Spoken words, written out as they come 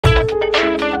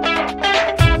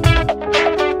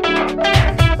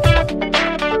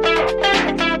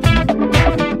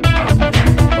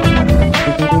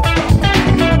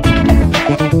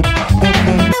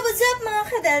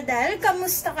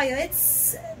Kamusta kayo?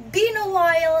 It's been a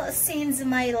while since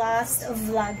my last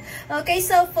vlog. Okay,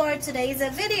 so for today's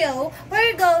video,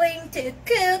 we're going to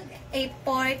cook a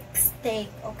pork steak.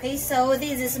 Okay, so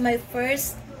this is my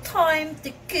first time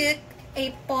to cook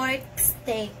a pork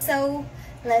steak. So,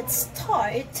 let's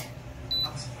start.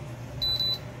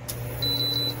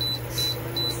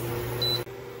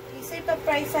 So,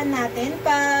 ipaprisan natin.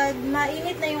 Pag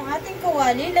mainit na yung ating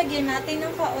kawali, lagyan natin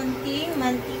ng kaunting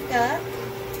mantika.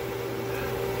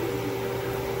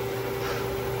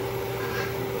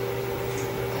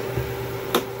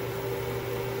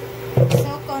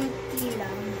 So, konti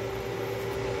lang.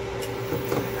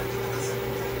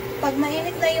 Pag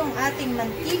mainit na yung ating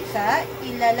mantika,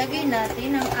 ilalagay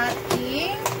natin ang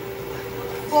ating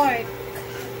pork.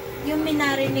 Yung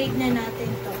minarinade na natin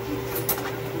to.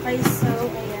 Okay, so,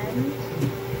 ayan.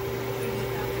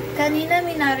 Kanina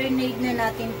minarinade na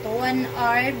natin to. 1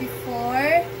 hour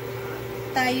before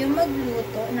tayo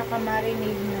magluto,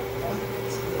 nakamarinade na to.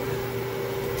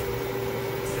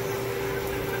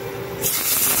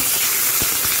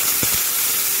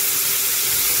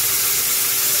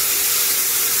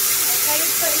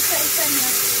 So, isa-isa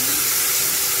natin.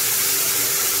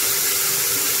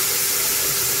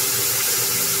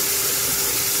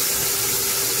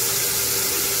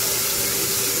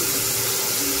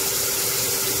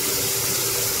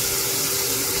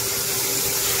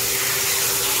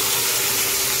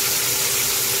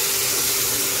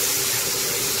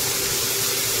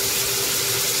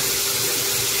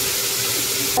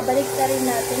 Pabalik na rin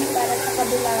natin para sa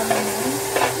kabila naman.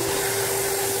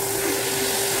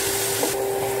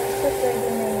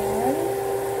 Pwede na yan.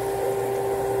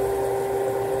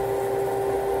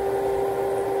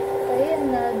 Okay,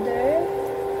 another.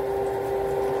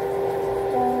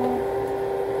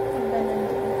 Iba na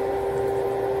din.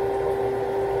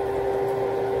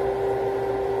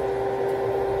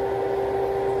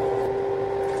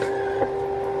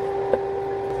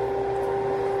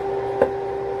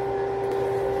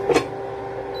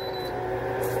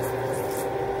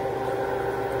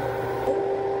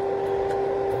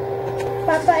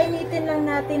 Papainitin lang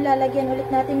natin, lalagyan ulit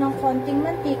natin ng konting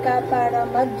mantika para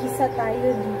maggisa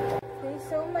tayo dito. Okay,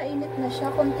 so mainit na siya.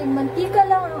 Konting mantika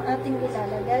lang ang ating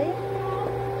ilalagay.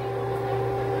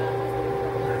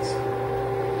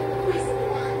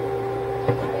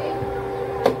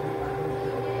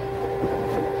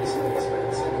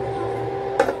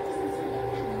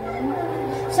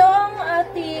 So, ang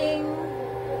ating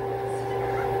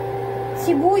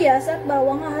sibuyas at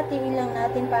bawang hahatiin lang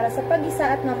natin para sa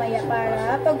pag-isa at mamaya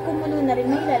para pag kumulo na rin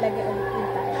may ilalagay ulit din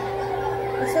tayo.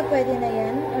 So, pwede na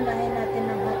yan. Unahin natin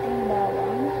ang ating bawang.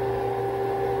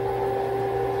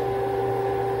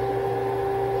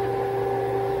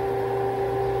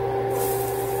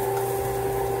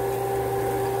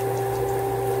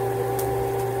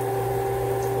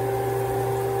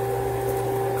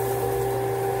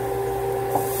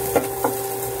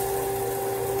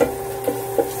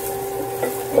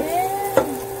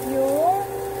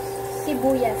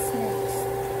 Sibuyas next.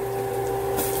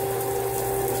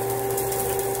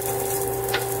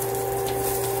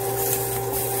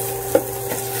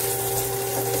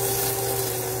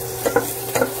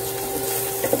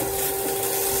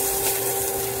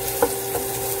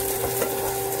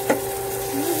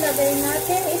 Ilagay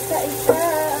natin isa-isa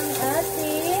ang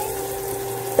ating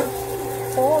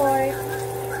pork.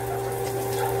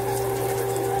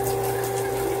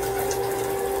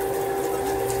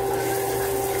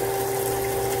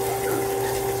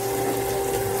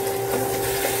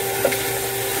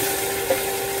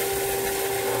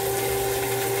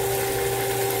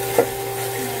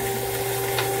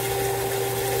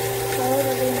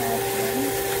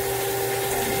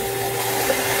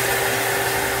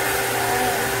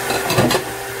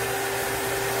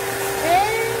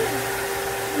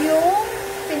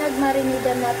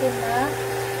 Pinagmarinidan natin na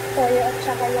toyo at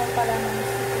saka yung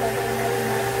kalamansi. Lagyan na rin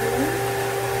natin.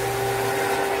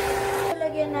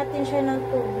 Lagyan natin siya ng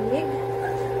tubig.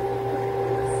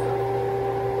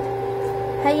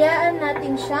 Hayaan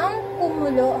natin siyang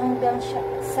kumulo hanggang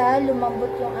sa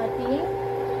lumambot yung ating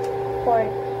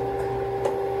pork.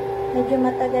 Medyo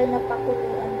matagal na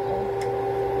pakuluan to.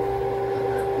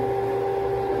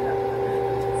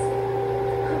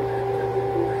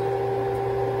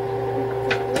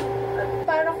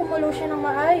 Kumulo siya ng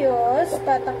maayos,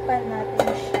 tatakpan natin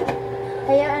siya.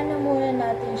 Hayaan na muna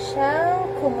natin siyang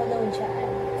kumulo dyan.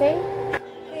 Okay?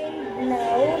 Okay,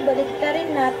 now, baliktarin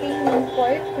natin yung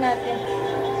pork natin.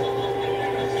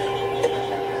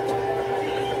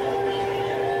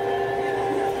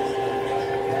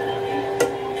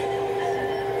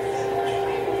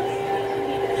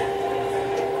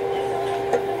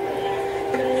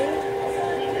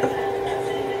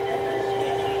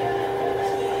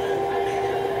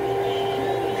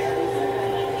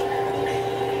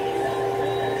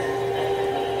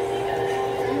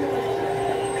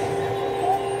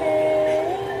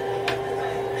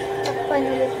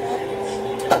 Ulit natin.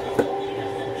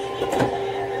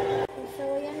 So,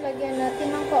 yan, lagyan natin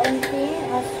ng kaunting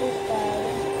asukal.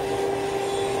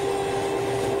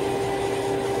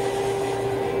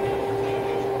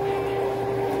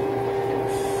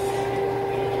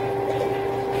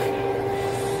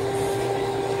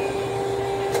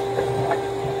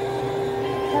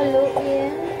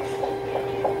 Haluin.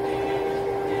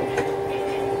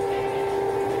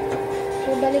 So,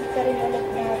 balik ka rin ulit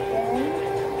natin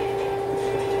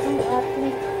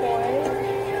ating pork.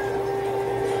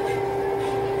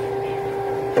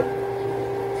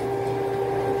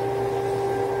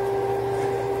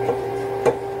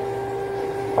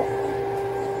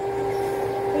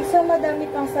 Okay, so madami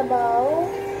pang sabaw.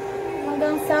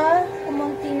 Hanggang sa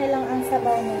kumunti na lang ang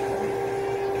sabaw nito.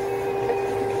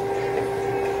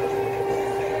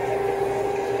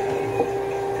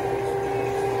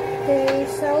 Okay,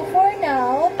 so for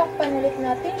now, takpan ulit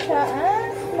natin siya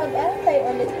at mag-antay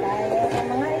ulit tayo ng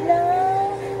mga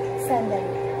ilang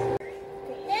sandali.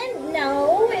 Okay, and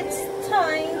now, it's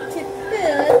time to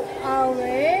put our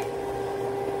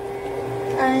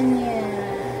onion.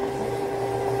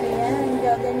 Ayan,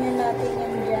 gaganyan natin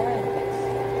yan dyan.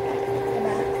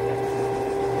 Diba?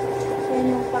 Yan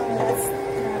yung pang-last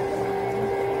natin.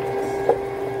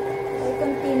 Okay,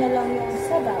 kunti na lang yung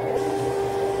sabaw.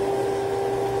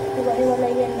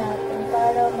 Hiwa-hiwalayan natin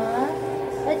para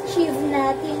ma-achieve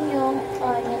natin yung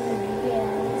onion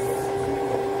rings.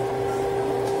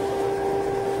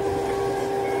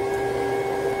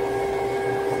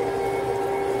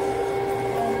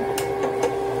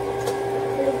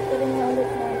 Ulit-ulit na ulit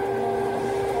natin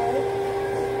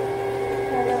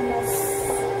para mas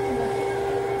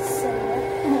masaya.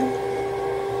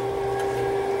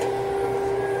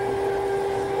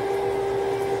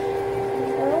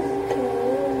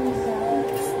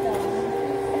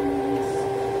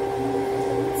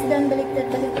 Dan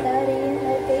baliktad-baliktarin.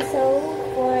 Okay, so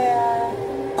for a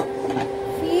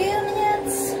few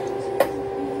minutes,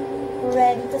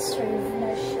 ready to serve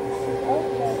na siya.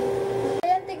 Okay.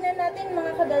 Ayan, tignan natin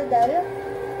mga kadaldal.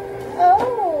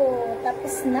 Oh,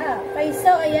 tapos na. Okay,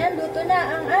 so ayan, luto na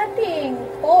ang ating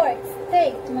pork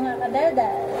steak, mga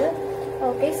kadaldal.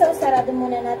 Okay, so sarado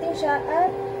muna natin siya at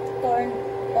turn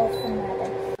off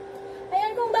natin.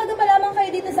 Bago pa lamang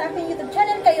kayo dito sa aking YouTube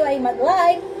channel, kayo ay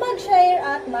mag-like, mag-share,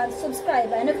 at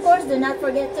mag-subscribe. And of course, do not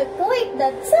forget to click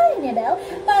that tiny bell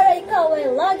para ikaw ay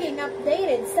laging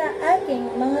updated sa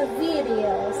aking mga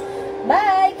videos.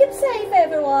 Bye! Keep safe,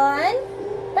 everyone!